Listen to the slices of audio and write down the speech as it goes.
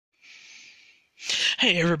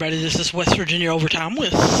Hey everybody, this is West Virginia Overtime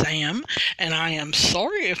with Sam, and I am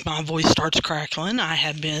sorry if my voice starts crackling. I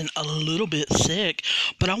have been a little bit sick,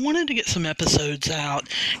 but I wanted to get some episodes out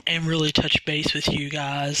and really touch base with you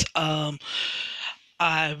guys. I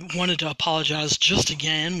wanted to apologize just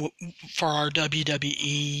again for our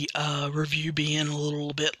WWE review being a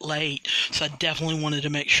little bit late, so I definitely wanted to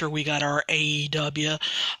make sure we got our AEW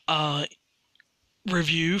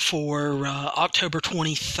review for October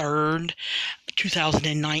 23rd,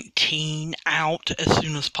 2019 out as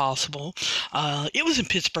soon as possible. It was in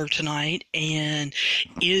Pittsburgh tonight, and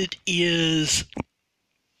it is,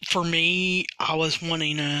 for me, I was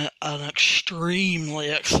wanting an extremely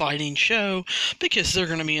exciting show because they're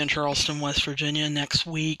going to be in Charleston, West Virginia next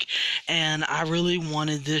week, and I really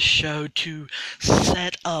wanted this show to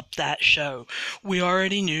set up that show. We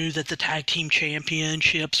already knew that the tag team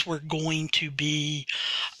championships were going to be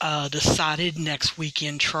decided next week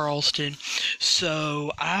in Charleston,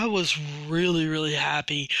 so I was really, really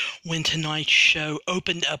happy when tonight's show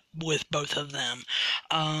opened up with both of them.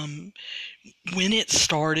 When it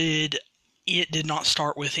started, it did not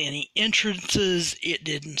start with any entrances. It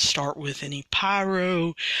didn't start with any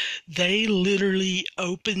pyro. They literally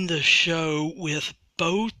opened the show with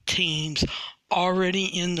both teams already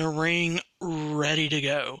in the ring, ready to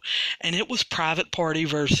go. And it was Private Party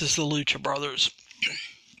versus the Lucha Brothers.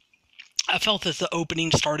 I felt that the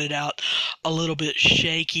opening started out a little bit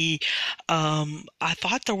shaky. I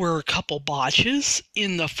thought there were a couple botches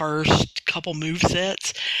in the first couple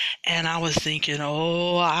movesets, and I was thinking,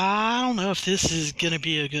 oh, I don't know if this is going to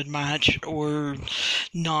be a good match or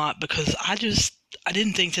not, because I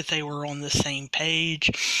didn't think that they were on the same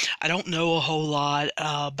page. I don't know a whole lot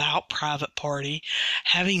about Private Party.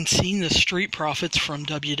 Having seen the Street Profits from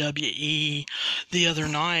WWE the other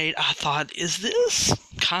night, I thought, is this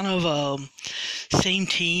kind of a same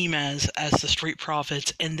team as the Street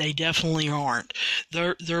Profits? And they definitely aren't.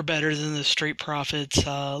 They're better than the Street Profits.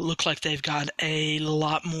 Look like they've got a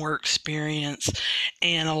lot more experience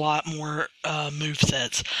and a lot more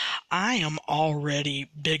movesets. I am already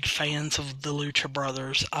big fans of the Lucha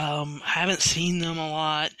Brothers. Haven't seen them a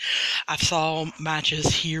lot. I've saw matches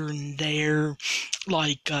here and there,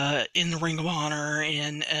 like in the Ring of Honor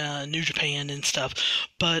and New Japan and stuff,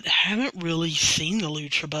 but haven't really seen the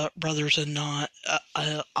Lucha Brothers and not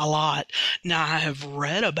a lot. Now, I have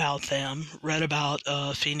read about them, read about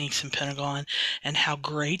Phoenix and Pentagon and how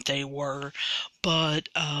great they were, but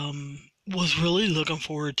was really looking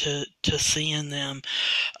forward to seeing them.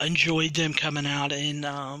 Enjoyed them coming out and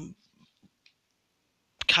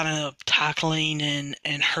kind of tackling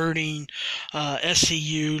and hurting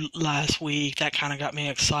SCU last week. That kind of got me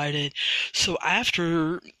excited. So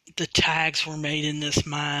after the tags were made in this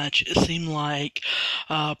match, it seemed like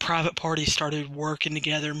Private Party started working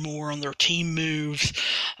together more on their team moves.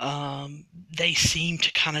 They seemed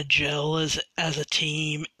to kind of gel as a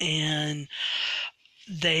team, and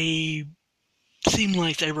they seemed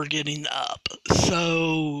like they were getting up.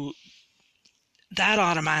 So that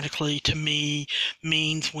automatically, to me,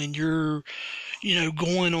 means when you're,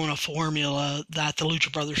 going on a formula that the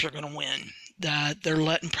Lucha Brothers are going to win. That they're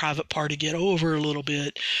letting Private Party get over a little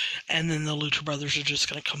bit, and then the Lucha Brothers are just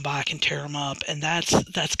going to come back and tear them up. And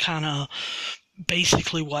that's kind of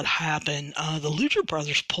basically what happened. The Lucha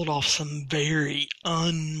Brothers pulled off some very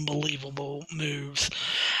unbelievable moves.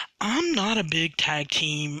 I'm not a big tag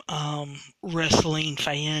team wrestling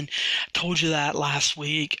fan. I told you that last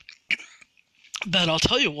week. But I'll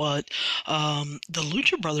tell you what, the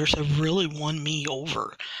Lucha Brothers have really won me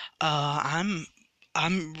over. I'm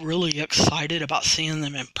really excited about seeing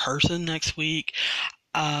them in person next week.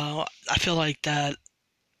 I feel like that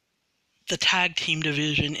the tag team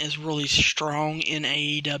division is really strong in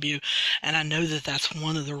AEW, and I know that that's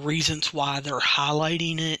one of the reasons why they're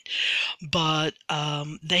highlighting it, but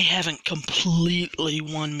they haven't completely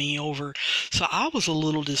won me over. So I was a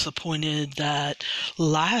little disappointed that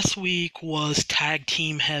last week was tag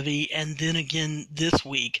team heavy, and then again this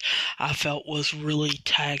week I felt was really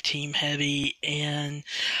tag team heavy, and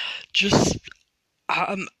just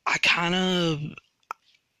I'm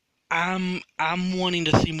wanting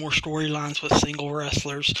to see more storylines with single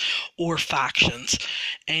wrestlers or factions,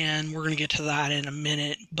 and we're going to get to that in a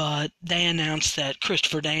minute. But they announced that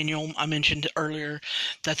Christopher Daniel, I mentioned earlier,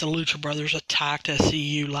 that the Lucha Brothers attacked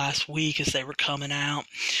SCU last week as they were coming out.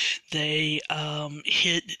 They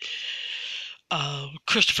hit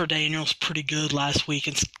Christopher Daniels pretty good last week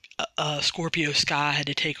Scorpio Sky had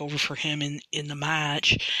to take over for him in the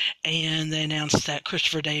match, and they announced that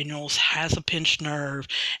Christopher Daniels has a pinched nerve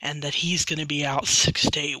and that he's going to be out 6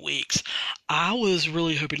 to 8 weeks. I was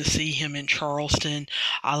really hoping to see him in Charleston.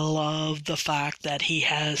 I love the fact that he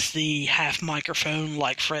has the half microphone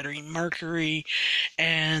like Freddie Mercury,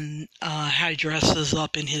 and how he dresses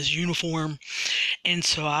up in his uniform. And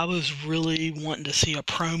so I was really wanting to see a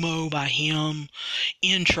promo by him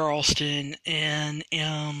in Charleston, and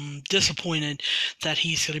am disappointed that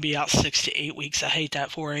he's going to be out 6 to 8 weeks. I hate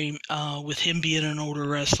that for him. With him being an older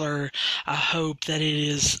wrestler, I hope that it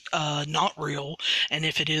is not real, and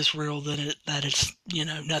if it is real, then that it's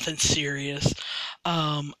nothing serious.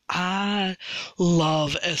 I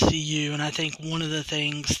love SCU, and I think one of the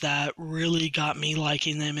things that really got me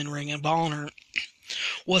liking them in Ring of Honor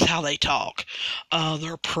was how they talk,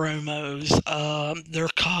 their promos, their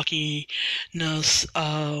cockiness,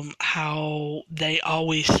 how they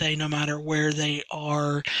always say no matter where they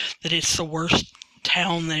are that it's the worst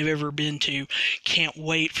town they've ever been to. Can't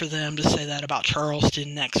wait for them to say that about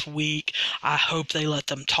Charleston next week. I hope they let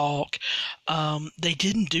them talk. They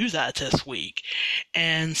didn't do that this week,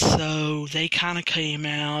 and so they kind of came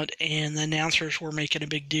out, and the announcers were making a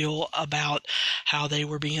big deal about how they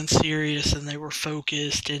were being serious and they were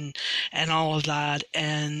focused and all of that.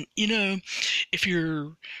 And if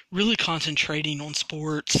you're really concentrating on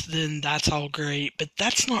sports, then that's all great, but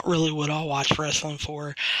that's not really what I watch wrestling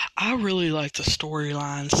for. I really like the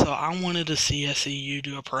storyline, so I wanted to see SCU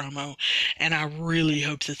do a promo, and I really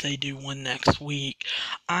hope that they do one next week.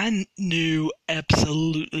 I knew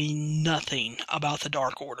absolutely nothing about the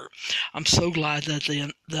Dark Order. I'm so glad that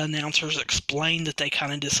the announcers explained that they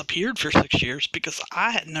kind of disappeared for 6 years, because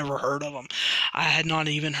I had never heard of them. I had not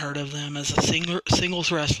even heard of them as a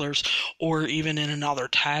singles wrestlers, or even in another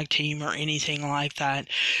tag team or anything like that.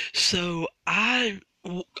 So I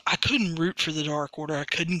couldn't root for the Dark Order. I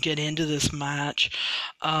couldn't get into this match.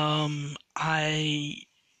 I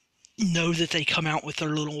know that they come out with their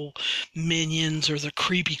little minions, or the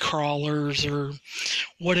creepy crawlers, or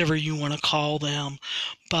whatever you want to call them,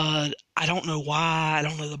 but I don't know why. I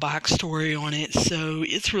don't know the backstory on it, so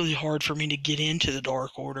it's really hard for me to get into the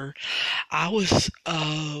Dark Order. I was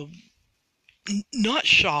not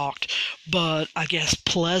shocked, but I guess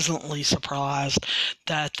pleasantly surprised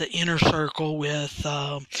that the Inner Circle with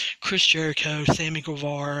Chris Jericho, Sammy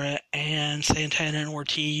Guevara, and Santana and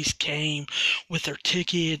Ortiz came with their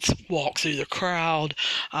tickets, walked through the crowd,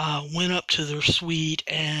 went up to their suite,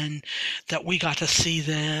 and that we got to see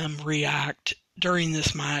them react during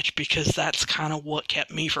this match, because that's kind of what kept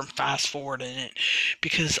me from fast forwarding it,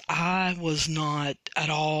 because I was not at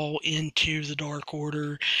all into the Dark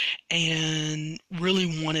Order and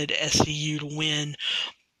really wanted SCU to win,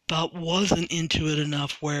 but wasn't into it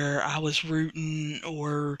enough where I was rooting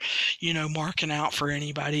or, marking out for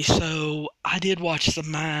anybody. So I did watch the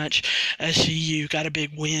match. SCU got a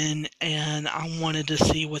big win, and I wanted to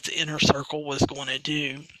see what the Inner Circle was going to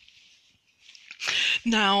do.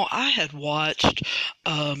 Now, I had watched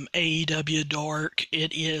AEW Dark.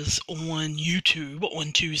 It is on YouTube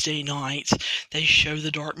on Tuesday nights. They show the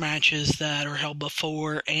dark matches that are held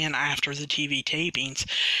before and after the TV tapings,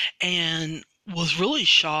 and was really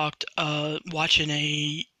shocked watching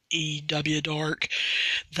AEW Dark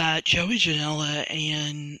that Joey Janela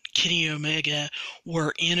and Kenny Omega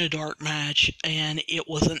were in a dark match, and it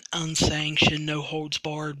was an unsanctioned, no holds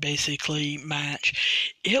barred basically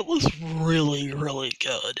match. It was really, really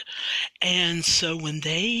good. And so when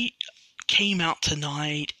they came out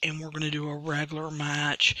tonight and we're going to do a regular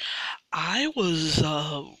match, I was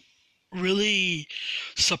really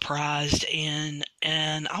surprised, and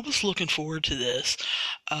I was looking forward to this.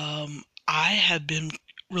 I have been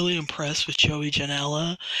really impressed with Joey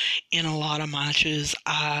Janela in a lot of matches.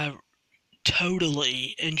 I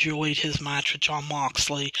totally enjoyed his match with John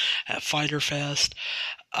Moxley at Fyter Fest.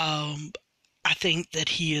 I think that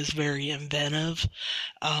he is very inventive.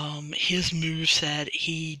 His moveset,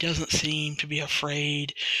 he doesn't seem to be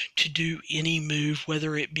afraid to do any move,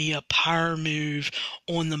 whether it be a power move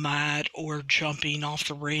on the mat or jumping off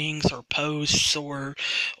the rings or posts or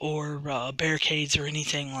barricades or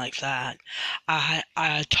anything like that.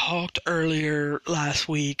 I talked earlier last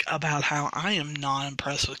week about how I am not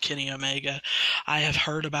impressed with Kenny Omega. I have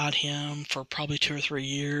heard about him for probably 2 or 3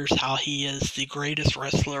 years, how he is the greatest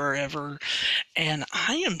wrestler ever, and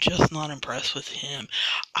I am just not impressed with him.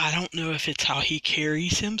 I don't know if it's how he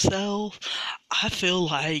carries himself. I feel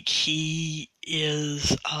like he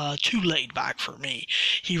is too laid back for me.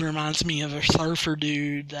 He reminds me of a surfer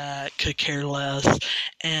dude that could care less.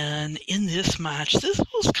 And in this match, this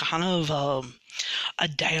was kind of a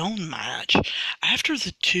down match. After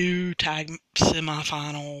the two tag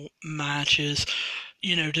semifinal matches,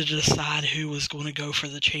 to decide who was going to go for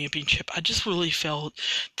the championship, I just really felt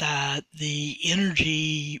that the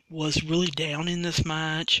energy was really down in this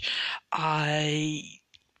match. I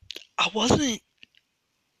wasn't,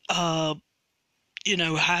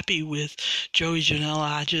 happy with Joey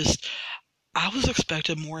Janela. I was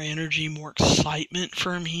expecting more energy, more excitement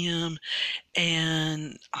from him,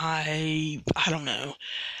 and I don't know.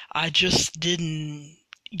 I just didn't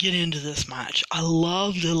get into this match. I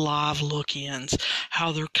love the live look-ins,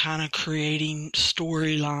 how they're kind of creating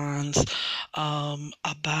storylines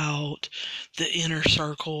about the inner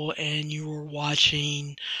circle, and you were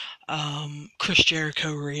watching Chris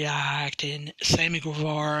Jericho react and Sammy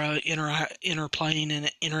Guevara interplaying and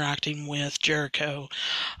interacting with Jericho.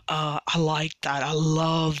 I like that. I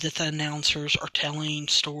love that the announcers are telling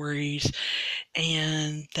stories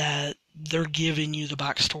and that they're giving you the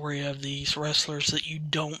backstory of these wrestlers that you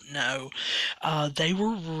don't know. They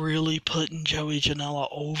were really putting Joey Janela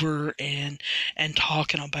over and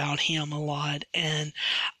talking about him a lot. And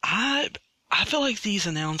I feel like these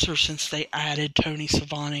announcers, since they added Tony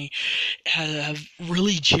Schiavone, have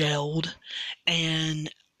really gelled.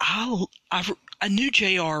 And I knew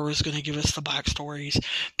JR was going to give us the backstories,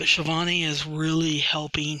 but Schiavone is really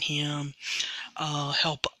helping him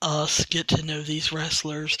help us get to know these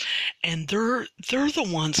wrestlers, and they're the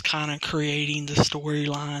ones kind of creating the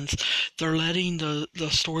storylines. They're letting the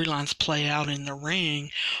storylines play out in the ring,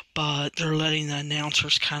 but they're letting the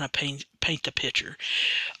announcers kind of paint the picture.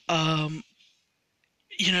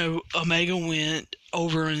 Omega went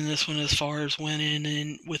over in this one as far as winning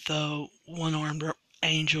and with the one-armed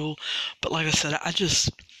angel, but like I said,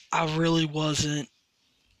 I really wasn't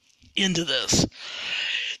into this.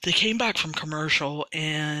 They came back from commercial,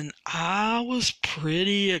 and I was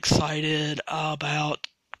pretty excited about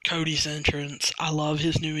Cody's entrance. I love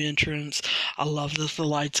his new entrance. I love that the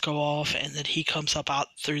lights go off and that he comes up out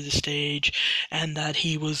through the stage, and that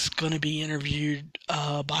he was going to be interviewed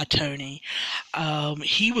by Tony.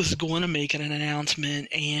 He was going to make an announcement,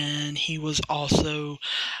 and he was also,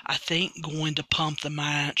 I think, going to pump the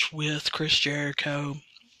match with Chris Jericho.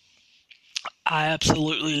 I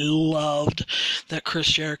absolutely loved that Chris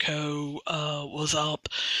Jericho was up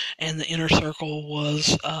and the inner circle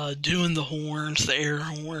was doing the horns, the air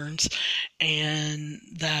horns, and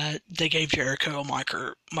that they gave Jericho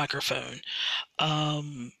a microphone.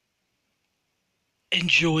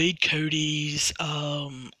 Enjoyed Cody's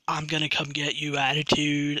I'm going to come get you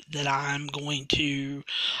attitude, that I'm going to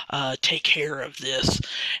take care of this.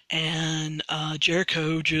 And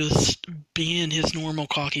Jericho just being his normal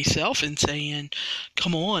cocky self and saying,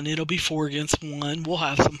 come on, it'll be 4 against 1. We'll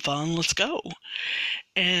have some fun. Let's go.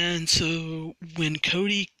 And so when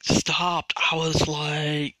Cody stopped, I was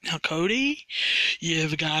like, now Cody,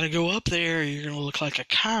 you've got to go up there. You're going to look like a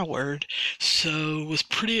coward. So was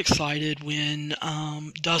pretty excited when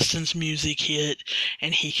Dustin's music hit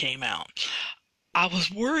and he came out. I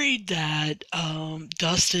was worried that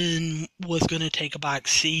Dustin was going to take a back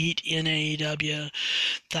seat in AEW,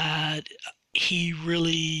 that he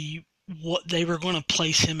really they were going to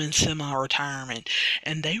place him in semi-retirement,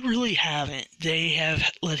 and they really haven't. They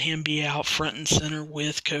have let him be out front and center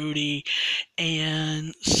with Cody,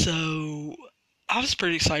 and so I was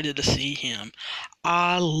pretty excited to see him.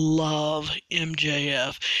 I love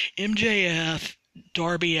MJF. MJF,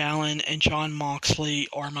 Darby Allin, and Jon Moxley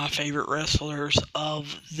are my favorite wrestlers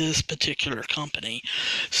of this particular company.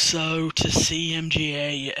 So to see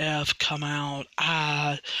MJF come out,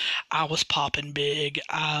 I was popping big.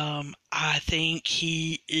 I think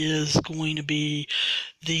he is going to be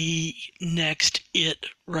the next it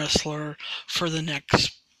wrestler for the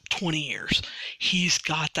next 20 years. He's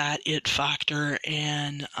got that it factor,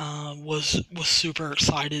 and was super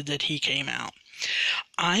excited that he came out.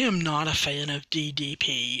 I am not a fan of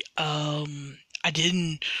DDP. I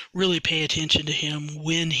didn't really pay attention to him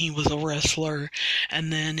when he was a wrestler,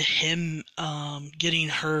 and then him getting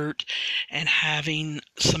hurt and having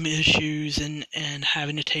some issues and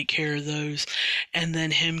having to take care of those, and then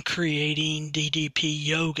him creating DDP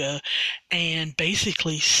Yoga and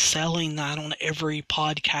basically selling that on every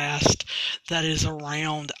podcast that is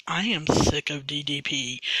around. I am sick of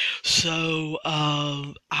DDP. So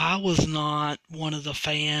I was not one of the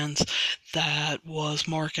fans that was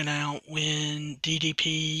marking out when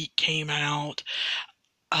DDP came out.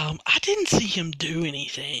 I didn't see him do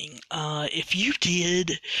anything. If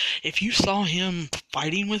you saw him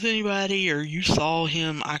fighting with anybody, or you saw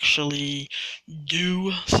him actually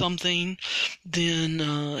do something, then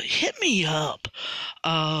hit me up.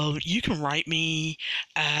 You can write me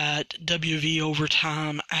at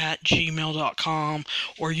wvovertime@gmail.com,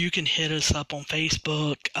 or you can hit us up on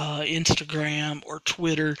Facebook, Instagram, or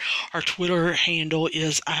Twitter. Our Twitter handle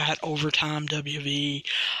is @OvertimeWV.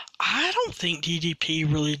 I don't think DDP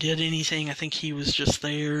really did anything. I think he was just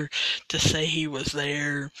there to say he was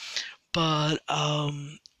there. But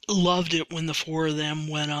loved it when the four of them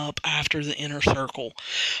went up after the Inner Circle.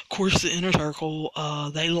 Of course, the Inner Circle,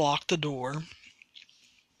 they locked the door.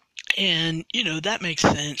 And, that makes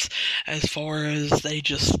sense as far as they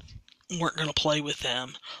just weren't going to play with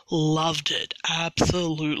them. Loved it.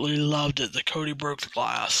 Absolutely loved it that Cody broke the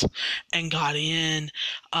glass and got in,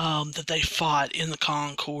 that they fought in the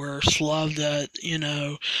concourse. Loved that,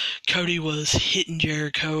 Cody was hitting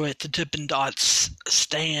Jericho at the Dippin' Dots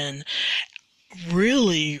stand.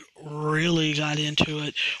 Really, really got into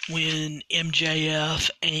it when MJF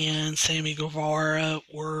and Sammy Guevara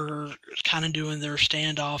were kind of doing their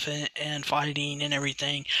standoff and fighting and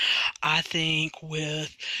everything. I think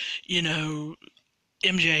with,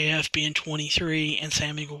 MJF being 23 and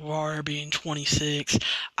Sammy Guevara being 26,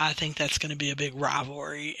 I think that's going to be a big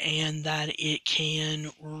rivalry, and that it can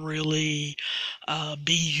really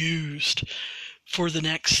be used for the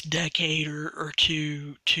next decade or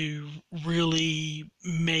two to really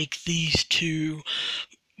make these two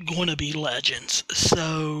going to be legends.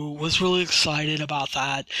 So was really excited about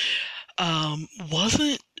that.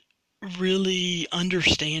 Wasn't really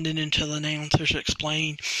understanding until the announcers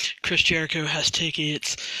explained Chris Jericho has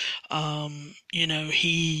tickets.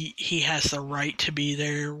 He has the right to be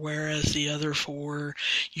there, whereas the other four,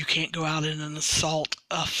 you can't go out and assault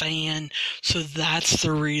a fan. So that's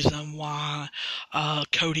the reason why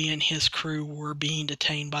Cody and his crew were being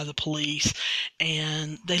detained by the police.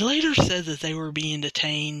 And they later said that they were being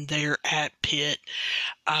detained there at Pitt.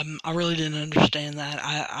 I really didn't understand that.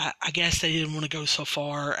 I guess they didn't want to go so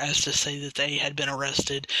far as to say that they had been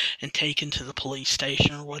arrested and taken to the police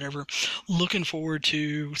station or whatever. Looking forward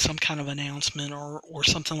to some kind of announcement or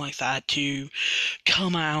something like that to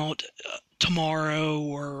come out tomorrow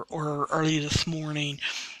or early this morning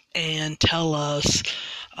and tell us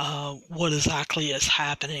what exactly is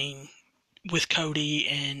happening with Cody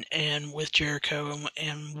and with Jericho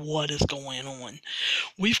and what is going on.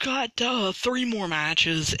 We've got 3 more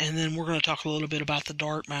matches, and then we're going to talk a little bit about the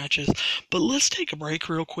dark matches. But let's take a break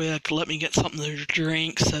real quick. Let me get something to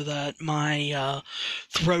drink so that my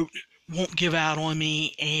throat won't give out on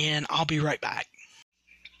me, and I'll be right back.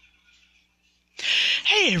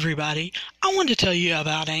 Hey everybody, I wanted to tell you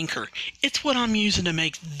about Anchor. It's what I'm using to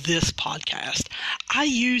make this podcast. I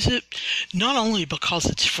use it not only because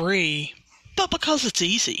it's free, but because it's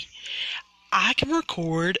easy. I can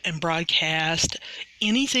record and broadcast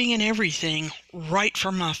anything and everything right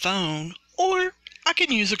from my phone, or I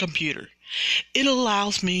can use a computer. It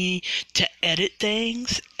allows me to edit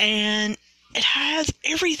things, and it has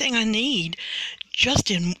everything I need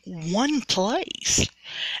just in one place.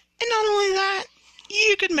 And not only that,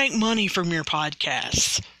 you can make money from your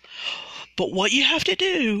podcasts. But what you have to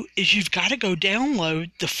do is you've got to go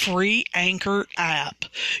download the free Anchor app.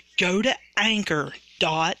 Go to anchor.fm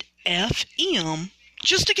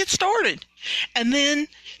just to get started. And then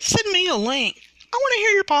send me a link. I want to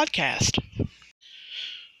hear your podcast.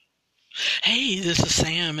 Hey, this is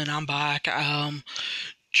Sam, and I'm back.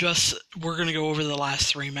 We're going to go over the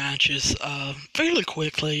last 3 matches fairly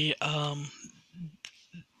quickly.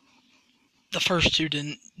 The first 2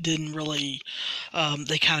 didn't really,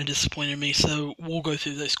 they kind of disappointed me, so we'll go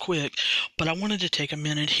through this quick. But I wanted to take a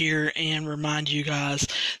minute here and remind you guys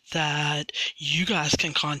that you guys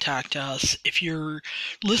can contact us if you're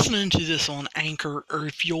listening to this on Anchor, or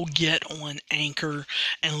if you'll get on Anchor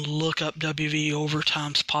and look up WV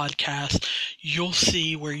Overtime's podcast, you'll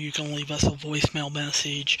see where you can leave us a voicemail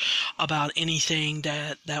message about anything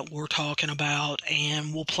that we're talking about,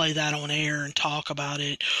 and we'll play that on air and talk about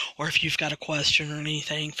it. Or if you've got a question or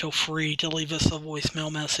anything, feel free to leave us a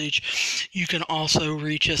voicemail message. You can also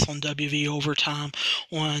reach us on WV Overtime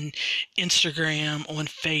on Instagram, on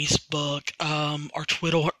Facebook. Our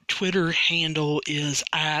Twitter handle is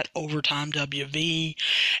 @OvertimeWV,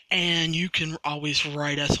 and you can always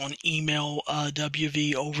write us on email,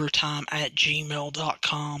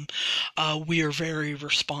 wvovertime@gmail.com. We are very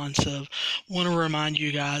responsive. Want to remind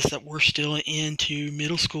you guys that we're still into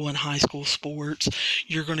middle school and high school sports.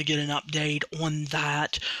 You're going to get an update on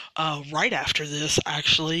that right after this,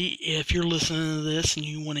 actually. If you're listening to this and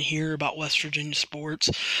you want to hear about West Virginia sports,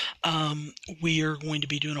 we are going to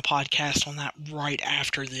be doing a podcast on that right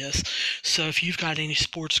after this. this. So if you've got any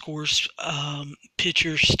sports scores,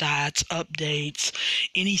 pictures, stats, updates,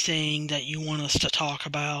 anything that you want us to talk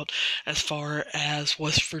about as far as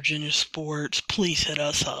West Virginia sports, please hit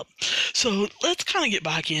us up. So let's kind of get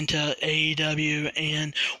back into AEW,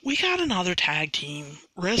 and we got another tag team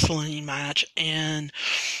wrestling match, and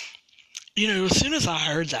as soon as I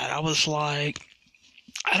heard that, I was like,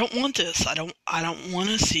 I don't want this. I don't want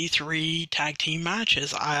to see 3 tag team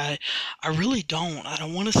matches. I really don't. I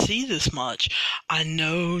don't want to see this much. I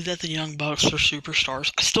know that the Young Bucks are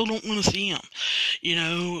superstars. I still don't want to see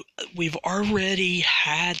them. We've already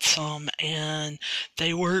had some, and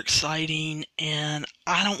they were exciting, and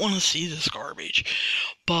I don't want to see this garbage.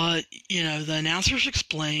 But, the announcers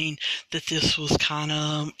explained that this was kind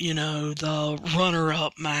of, the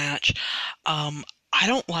runner-up match. I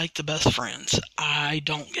don't like the Best Friends. I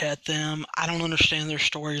don't get them. I don't understand their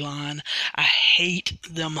storyline. I hate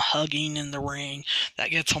them hugging in the ring. That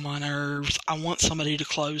gets on my nerves. I want somebody to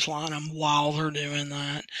clothesline them while they're doing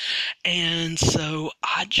that. And so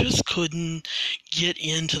I just couldn't get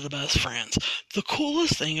into the Best Friends. The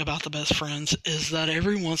coolest thing about the Best Friends is that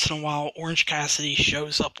every once in a while Orange Cassidy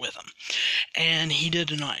shows up with them. And he did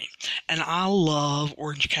tonight. And I love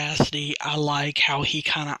Orange Cassidy. I like how he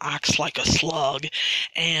kind of acts like a slug,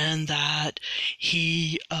 and that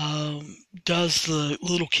he does the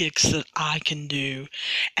little kicks that I can do,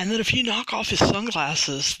 and that if you knock off his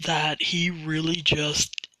sunglasses, that he really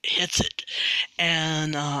just hits it.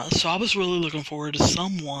 And so I was really looking forward to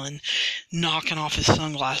someone knocking off his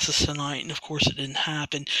sunglasses tonight, and of course it didn't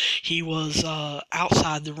happen. He was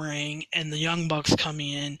outside the ring, and the Young Bucks come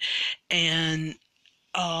in, and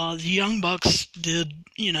the Young Bucks did,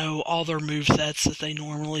 all their movesets that they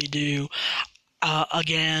normally do.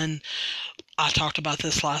 Again, I talked about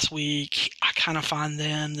this last week. I kind of find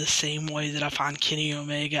them the same way that I find Kenny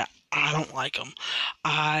Omega. I don't like them.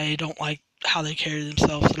 I don't like how they carry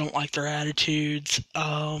themselves. I don't like their attitudes.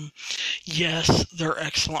 Yes, they're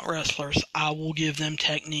excellent wrestlers. I will give them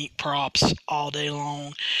technique props all day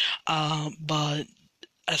long. But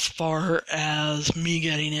as far as me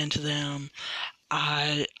getting into them,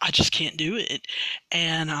 I just can't do it.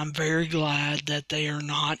 And I'm very glad that they are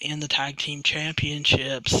not in the tag team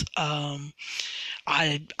championships. I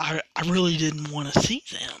really didn't want to see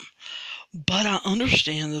them. But I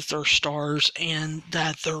understand that they're stars and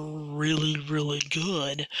that they're really, really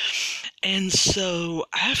good. And so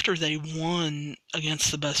after they won against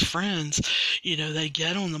the Best Friends, they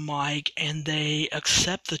get on the mic and they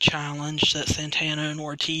accept the challenge that Santana and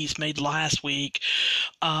Ortiz made last week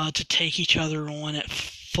to take each other on at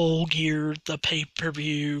Full Gear, the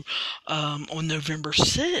pay-per-view, on November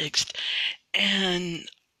 6th. And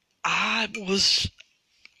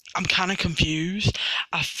I'm kind of confused.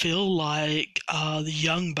 I feel like the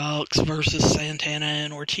Young Bucks versus Santana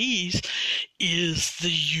and Ortiz is the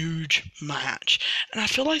huge match. And I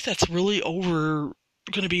feel like that's really going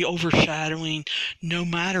to be overshadowing no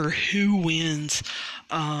matter who wins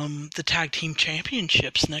the tag team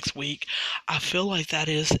championships next week. I feel like that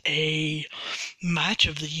is a match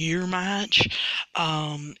of the year match.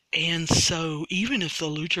 And so even if the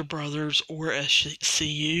Lucha Brothers or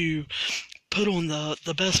SCU put on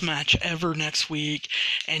the best match ever next week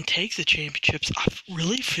and take the championships, I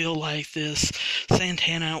really feel like this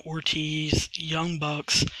Santana Ortiz Young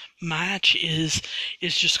Bucks match is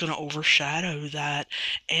just going to overshadow that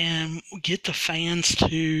and get the fans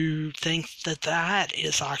to think that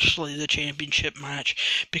is actually the championship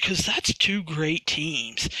match, because that's 2 great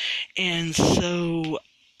teams. And so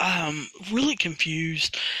I'm really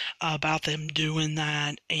confused about them doing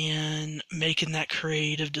that and making that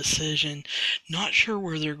creative decision. Not sure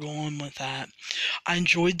where they're going with that. I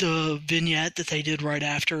enjoyed the vignette that they did right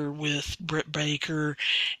after with Britt Baker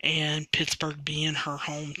and Pittsburgh being her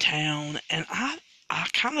hometown. And I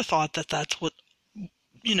kind of thought that that's what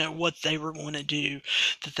they were going to do,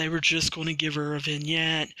 that they were just going to give her a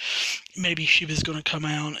vignette. Maybe she was going to come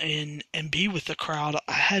out and be with the crowd.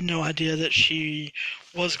 I had no idea that she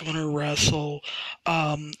was going to wrestle.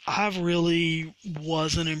 I really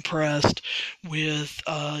wasn't impressed with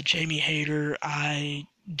Jamie Hayter. I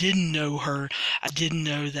didn't know her. I didn't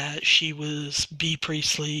know that she was B.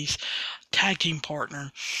 Priestley's tag team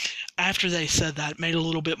partner. After they said that, it made a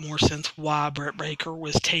little bit more sense why Britt Baker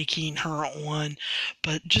was taking her on,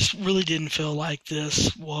 but just really didn't feel like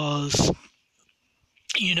this was,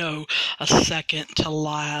 a second to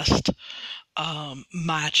last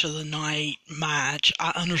match of the night match.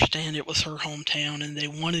 I understand it was her hometown and they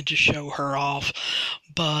wanted to show her off,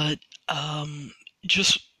 but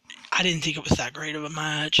I didn't think it was that great of a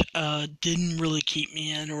match. Didn't really keep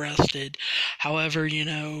me interested. However,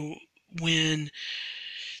 when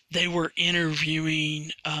they were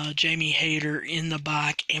interviewing Jamie Hayter in the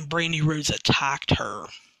back, and Brandy Rhodes attacked her.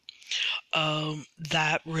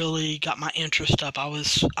 That really got my interest up. I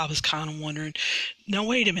was kind of wondering, no,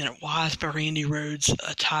 wait a minute, why is Brandy Rhodes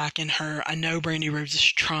attacking her? I know Brandy Rhodes is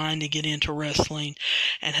trying to get into wrestling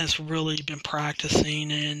and has really been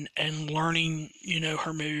practicing and learning,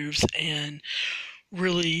 her moves and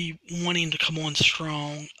really wanting to come on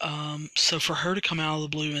strong. So for her to come out of the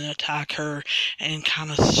blue and attack her and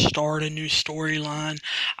kind of start a new storyline,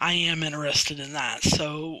 I am interested in that.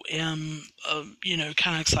 So am,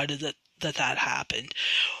 kind of excited that happened.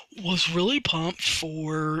 Was really pumped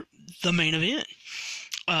for the main event.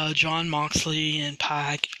 John Moxley and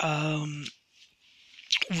Pac,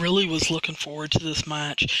 really was looking forward to this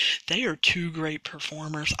match. They are two great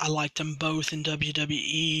performers. I liked them both in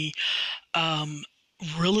WWE.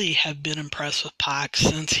 Really have been impressed with Pac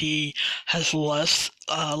since he has left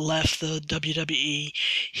the WWE.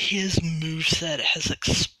 His moveset has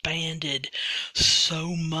expanded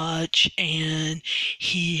so much, and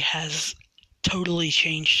he has totally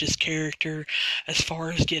changed his character as far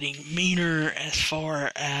as getting meaner, as far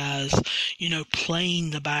as, playing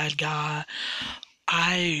the bad guy.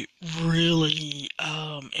 I really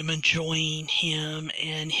am enjoying him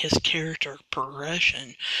and his character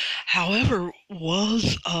progression. However,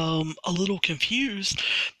 was a little confused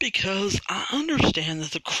because I understand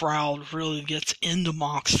that the crowd really gets into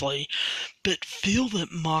Moxley, but feel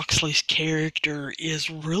that Moxley's character is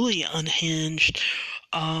really unhinged,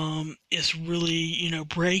 is really,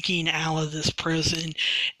 breaking out of this prison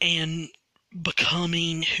and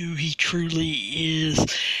becoming who he truly is,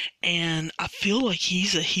 and I feel like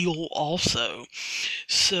he's a heel also.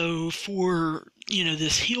 So for,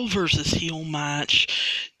 this heel versus heel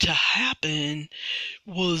match to happen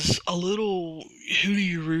was a little, who do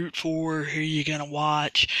you root for, who are you going to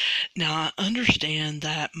watch? Now, I understand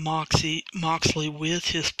that Moxley, with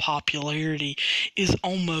his popularity, is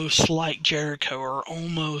almost like Jericho or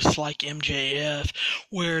almost like MJF,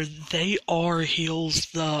 where they are heels,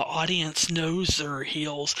 the audience knows they're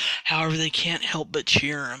heels, however, they can't help but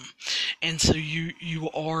cheer them. And so you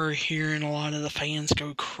are hearing a lot of the fans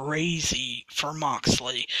go crazy for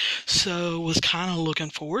Moxley. So was kind of looking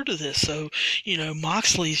forward to this. So,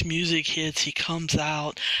 Moxley's music hits, he comes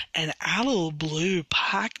out, and out of the blue,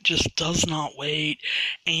 Pac just does not wait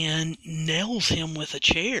and nails him with a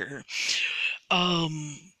chair.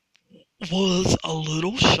 Was a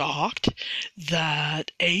little shocked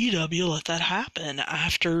that AEW let that happen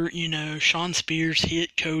after, Shawn Spears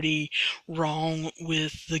hit Cody wrong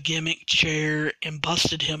with the gimmick chair and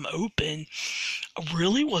busted him open. I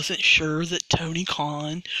really wasn't sure that Tony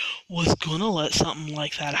Khan was going to let something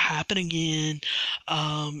like that happen again.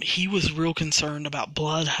 He was real concerned about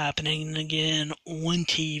blood happening again on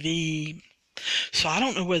TV. So I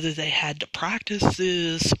don't know whether they had to practice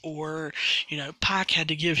this or, Pac had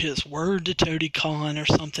to give his word to Tony Khan or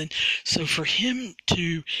something. So for him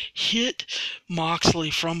to hit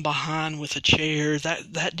Moxley from behind with a chair,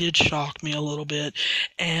 that did shock me a little bit.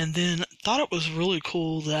 And then thought it was really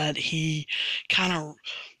cool that he kind of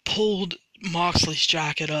pulled Moxley's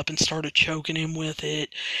jacket up and started choking him with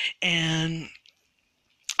it. And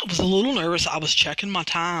I was a little nervous. I was checking my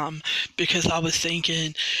time because I was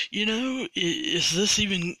thinking, is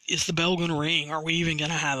the bell going to ring? Are we even going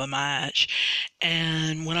to have a match?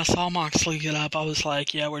 And when I saw Moxley get up, I was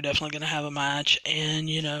like, yeah, we're definitely going to have a match. And,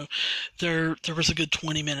 there was a good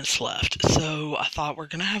 20 minutes left. So I thought we're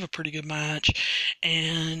going to have a pretty good match.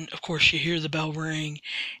 And of course you hear the bell ring,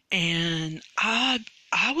 and I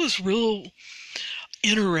was real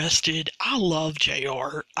interested. I love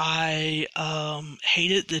JR. I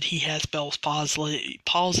hate it that he has Bell's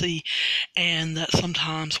palsy, and that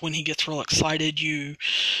sometimes when he gets real excited, you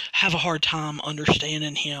have a hard time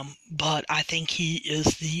understanding him. But I think he is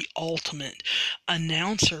the ultimate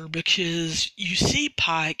announcer because you see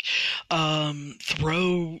Pike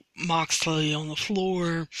throw Moxley on the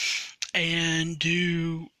floor and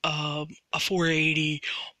do a 480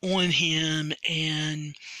 on him,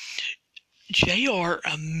 and JR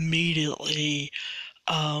immediately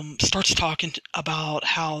starts talking about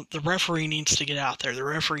how the referee needs to get out there. The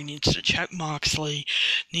referee needs to check Moxley,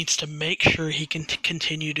 needs to make sure he can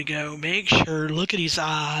continue to go, make sure, look at his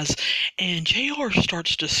eyes. And JR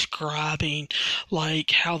starts describing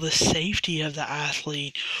like how the safety of the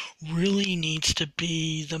athlete really needs to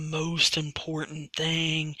be the most important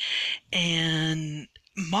thing. And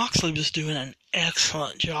Moxley was doing an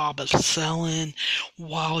excellent job of selling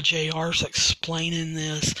while JR's explaining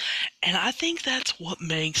this, and I think that's what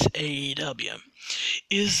makes AEW.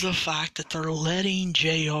 is the fact that they're letting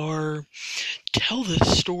JR tell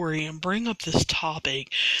this story and bring up this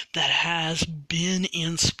topic that has been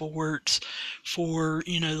in sports for,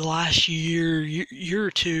 the last year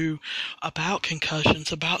or two, about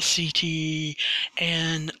concussions, about CTE,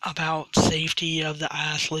 and about safety of the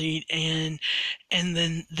athlete. And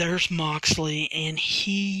then there's Moxley, and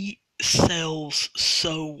he sells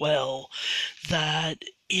so well that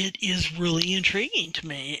it is really intriguing to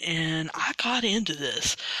me, and I got into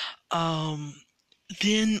this.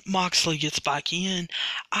 Then Moxley gets back in.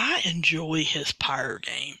 I enjoy his pyro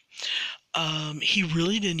game. He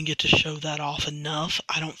really didn't get to show that off enough,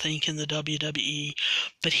 I don't think, in the WWE,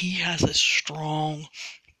 but he has a strong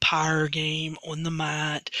pyro game on the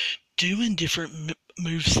mat, doing different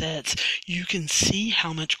move sets. You can see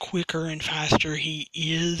how much quicker and faster he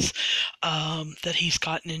is, that he's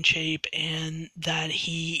gotten in shape, and that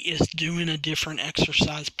he is doing a different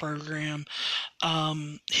exercise program.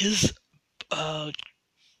 His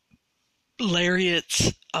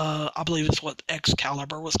lariats, I believe is what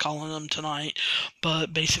Excalibur was calling them tonight,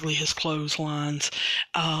 but basically his clotheslines,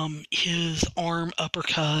 his arm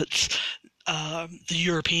uppercuts, the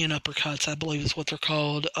European uppercuts, I believe is what they're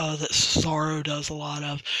called, that Cesaro does a lot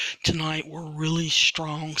of tonight, were really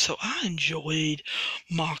strong. So I enjoyed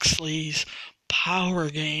Moxley's power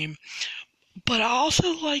game. But I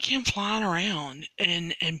also like him flying around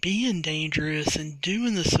and being dangerous and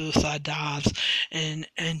doing the suicide dives and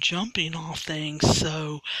jumping off things.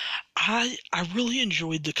 So I really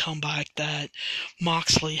enjoyed the comeback that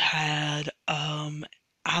Moxley had.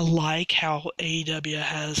 I like how AEW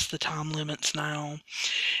has the time limits now,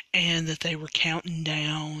 and that they were counting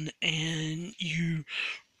down, and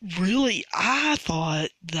I thought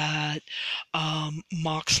that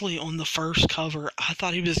Moxley on the first cover, I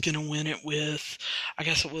thought he was going to win it with, I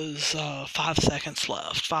guess it was 5 seconds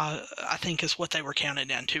left. Five, I think, is what they were counting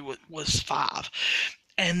down to, was 5.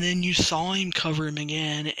 And then you saw him cover him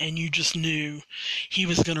again, and you just knew he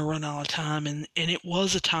was going to run out of time. And it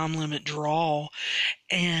was a time limit draw.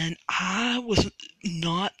 And I was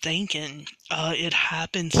not thinking it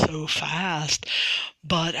happened so fast.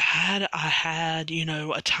 But had I had,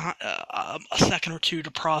 a second or two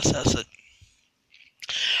to process it,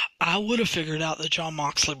 I would have figured out that Jon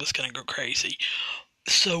Moxley was going to go crazy.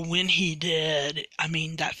 So when he did, I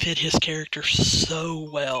mean, that fit his character so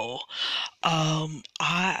well.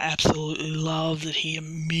 I absolutely love that he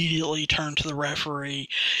immediately turned to the referee,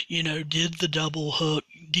 did the double hook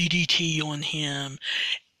DDT on him,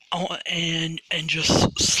 and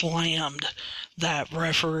just slammed that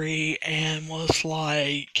referee, and was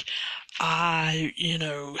like, I,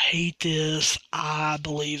 hate this. I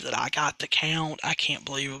believe that I got the count. I can't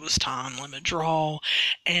believe it was time limit draw.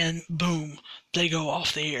 And boom, they go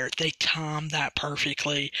off the air. They timed that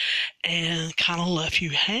perfectly and kind of left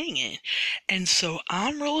you hanging. And so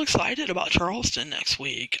I'm real excited about Charleston next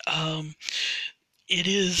week. It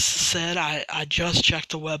is said, I just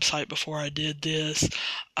checked the website before I did this.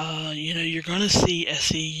 You're going to see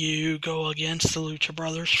SEU go against the Lucha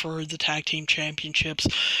Brothers for the Tag Team Championships.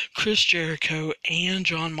 Chris Jericho and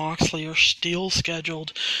Jon Moxley are still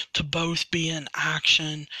scheduled to both be in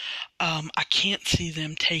action. I can't see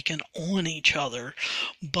them taking on each other,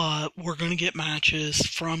 but we're going to get matches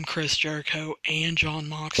from Chris Jericho and Jon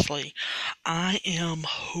Moxley. I am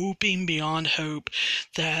hoping beyond hope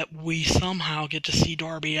that we somehow get to see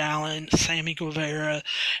Darby Allin, Sammy Guevara,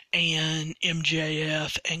 and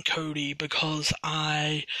MJF and Cody, because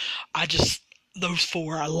I just, those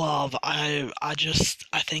four I love. I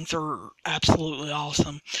think they're absolutely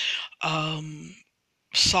awesome.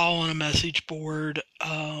 Saw on a message board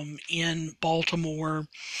in Baltimore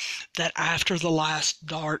that after the last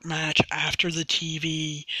dark match, after the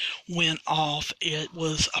TV went off, it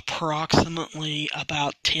was approximately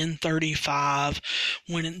about 10:35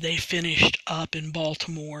 when they finished up in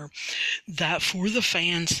Baltimore, that for the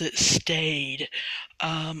fans that stayed,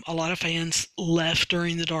 a lot of fans left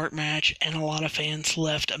during the dark match, and a lot of fans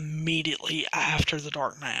left immediately after the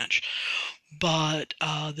dark match. But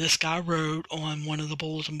this guy wrote on one of the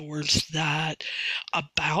bulletin boards that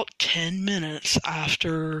about 10 minutes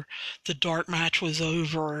after the dark match was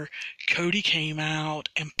over, Cody came out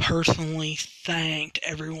and personally thanked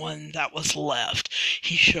everyone that was left.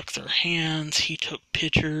 He shook their hands. He took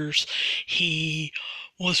pictures. He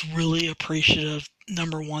was really appreciative,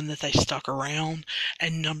 number one, that they stuck around,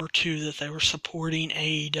 and number two, that they were supporting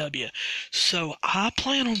AEW. So I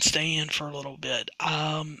plan on staying for a little bit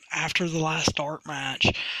after the last dark match.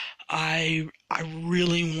 I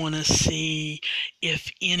really want to see if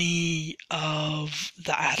any of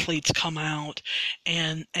the athletes come out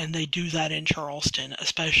and they do that in Charleston,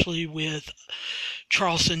 especially with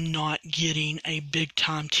Charleston not getting a big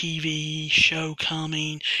time TV show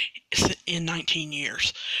coming in 19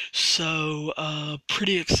 years. So,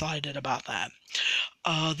 pretty excited about that.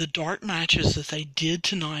 The dark matches that they did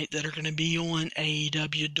tonight that are going to be on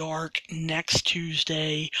AEW Dark next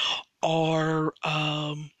Tuesday are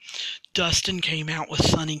Dustin came out with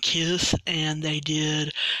Sunny Kiss, and they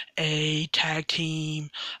did a tag team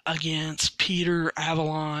against Peter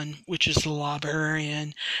Avalon, which is the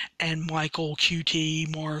librarian, and Michael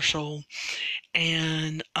QT Marshall.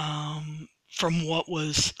 And from what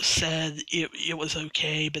was said, it was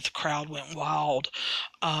okay, but the crowd went wild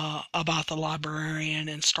about the librarian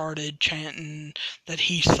and started chanting that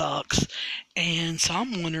he sucks. And so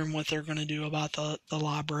I'm wondering what they're going to do about the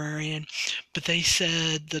librarian. But they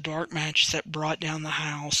said the dark match that brought down the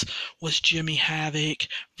house was Jimmy Havoc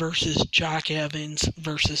versus Jack Evans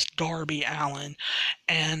versus Darby Allin.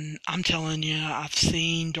 And I'm telling you, I've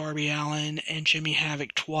seen Darby Allin and Jimmy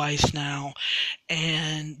Havoc twice now,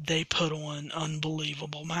 and they put on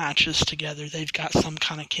unbelievable matches together. They've got some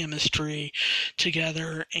kind of chemistry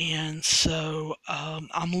together, and so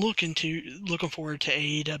I'm looking forward to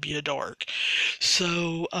AEW Dark.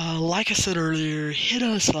 So, like I said earlier, hit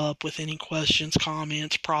us up with any questions,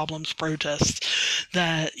 comments, problems, protests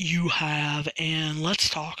that you have, and let's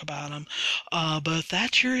talk about them. But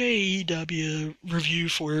that's your AEW review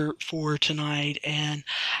for tonight, and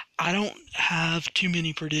I don't have too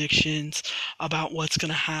many predictions about what's going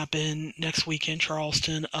to happen next week in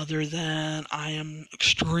Charleston, other than I am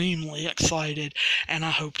extremely excited, and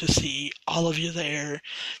I hope to see all of you there.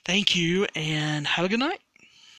 Thank you, and have a good night.